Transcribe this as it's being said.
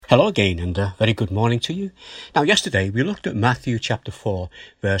Hello again, and a very good morning to you. Now, yesterday we looked at Matthew chapter 4,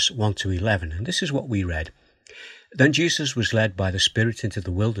 verse 1 to 11, and this is what we read. Then Jesus was led by the Spirit into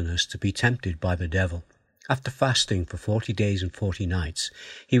the wilderness to be tempted by the devil. After fasting for 40 days and 40 nights,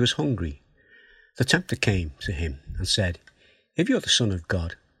 he was hungry. The tempter came to him and said, "If you are the Son of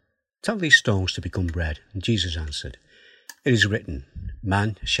God, tell these stones to become bread." And Jesus answered, "It is written,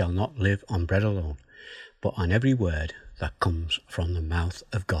 man shall not live on bread alone, but on every word that comes from the mouth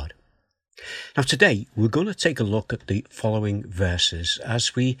of God." Now today we're going to take a look at the following verses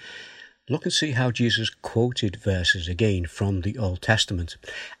as we look and see how Jesus quoted verses again from the Old Testament.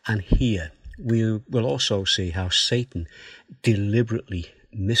 And here we will also see how Satan deliberately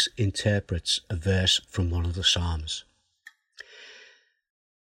misinterprets a verse from one of the Psalms.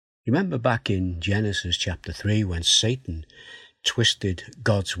 Remember back in Genesis chapter 3 when Satan twisted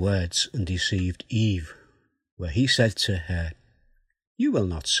God's words and deceived Eve, where he said to her, "You will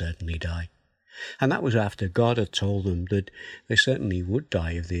not certainly die." And that was after God had told them that they certainly would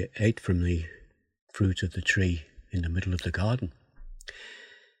die if they ate from the fruit of the tree in the middle of the garden.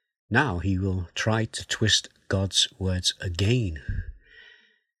 Now he will try to twist God's words again,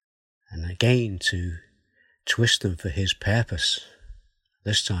 and again to twist them for his purpose,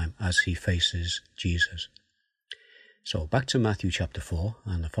 this time as he faces Jesus. So back to Matthew chapter 4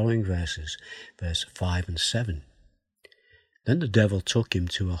 and the following verses, verse 5 and 7. Then the devil took him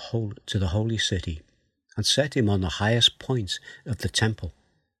to the holy city and set him on the highest point of the temple.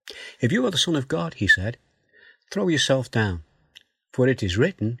 "If you are the Son of God," he said, "throw yourself down, for it is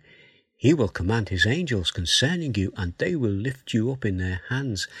written, he will command his angels concerning you, and they will lift you up in their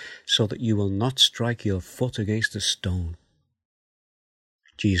hands, so that you will not strike your foot against a stone."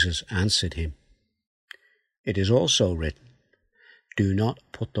 Jesus answered him, "It is also written, do not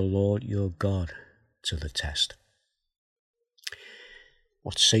put the Lord your God to the test."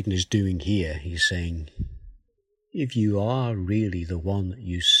 What Satan is doing here, he's saying, if you are really the one that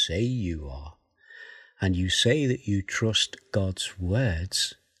you say you are, and you say that you trust God's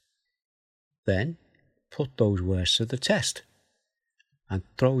words, then put those words to the test and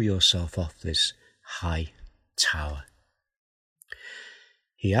throw yourself off this high tower.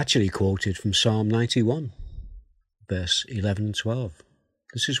 He actually quoted from Psalm 91, verse 11 and 12.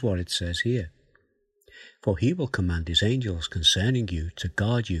 This is what it says here. "For he will command his angels concerning you to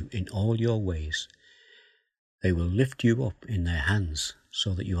guard you in all your ways. They will lift you up in their hands,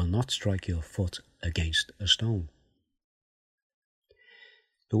 so that you will not strike your foot against a stone."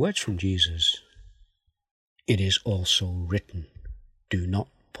 The words from Jesus, "It is also written, do not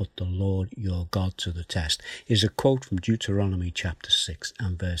put the Lord your God to the test," is a quote from Deuteronomy chapter 6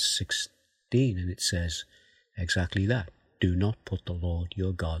 and verse 16, and it says exactly that. Do not put the Lord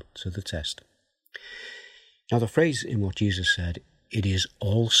your God to the test. Now the phrase in what Jesus said, "it is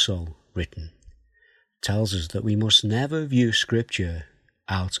also written," tells us that we must never view Scripture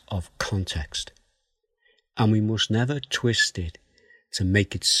out of context, and we must never twist it to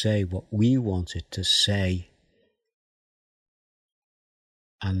make it say what we want it to say,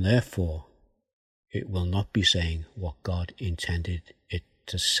 and therefore it will not be saying what God intended it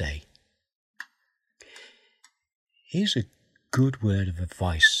to say. Here's a good word of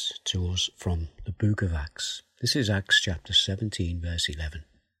advice to us from the book of Acts. This is Acts chapter 17, verse 11.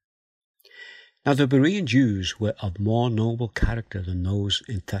 "Now the Berean Jews were of more noble character than those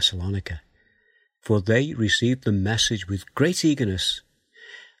in Thessalonica, for they received the message with great eagerness,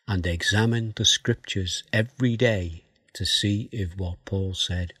 and examined the Scriptures every day to see if what Paul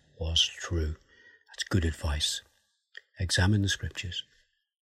said was true." That's good advice. Examine the Scriptures.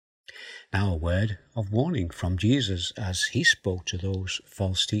 Now a word of warning from Jesus as he spoke to those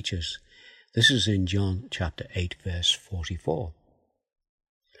false teachers. This is in John chapter 8, verse 44.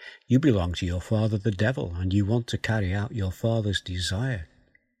 "You belong to your father the devil, and you want to carry out your father's desire.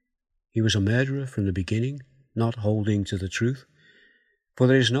 He was a murderer from the beginning, not holding to the truth, for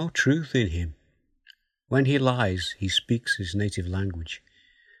there is no truth in him. When he lies, he speaks his native language,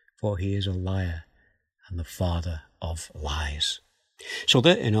 for he is a liar and the father of lies." So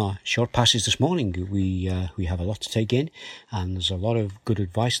there in our short passage this morning, we have a lot to take in, and there's a lot of good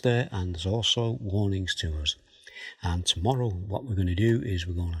advice there, and there's also warnings to us. And tomorrow what we're going to do is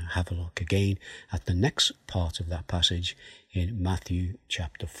we're going to have a look again at the next part of that passage in Matthew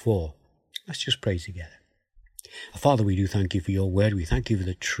chapter 4. Let's just pray together. Father, we do thank you for your word. We thank you for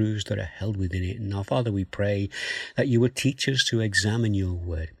the truths that are held within it. And now, Father, we pray that you would teach us to examine your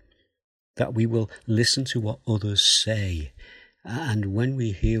word, that we will listen to what others say. And when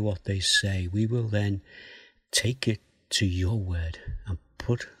we hear what they say, we will then take it to your word and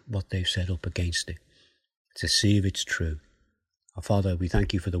put what they've said up against it to see if it's true. Our Father, we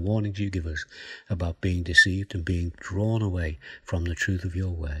thank you for the warnings you give us about being deceived and being drawn away from the truth of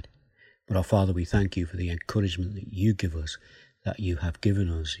your word. But our Father, we thank you for the encouragement that you give us, that you have given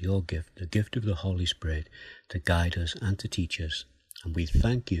us your gift, the gift of the Holy Spirit, to guide us and to teach us. And we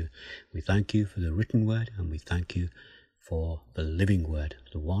thank you. We thank you for the written word, and we thank you for the living word,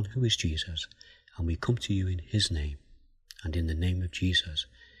 the one who is Jesus. And we come to you in his name, and in the name of Jesus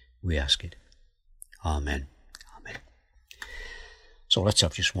we ask it. Amen. Amen. So let's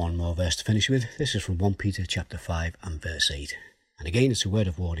have just one more verse to finish with. This is from 1 Peter chapter 5 and verse 8. And again, it's a word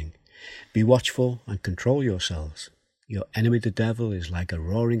of warning. Be watchful and control yourselves. Your enemy the devil is like a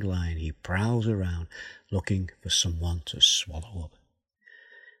roaring lion. He prowls around looking for someone to swallow up.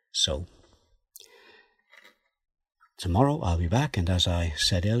 So, tomorrow I'll be back, and as I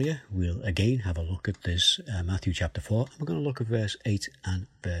said earlier, we'll again have a look at this Matthew chapter 4. And we're going to look at verse 8 and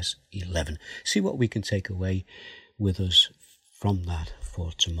verse 11. See what we can take away with us from that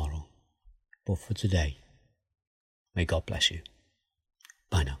for tomorrow. But for today, may God bless you.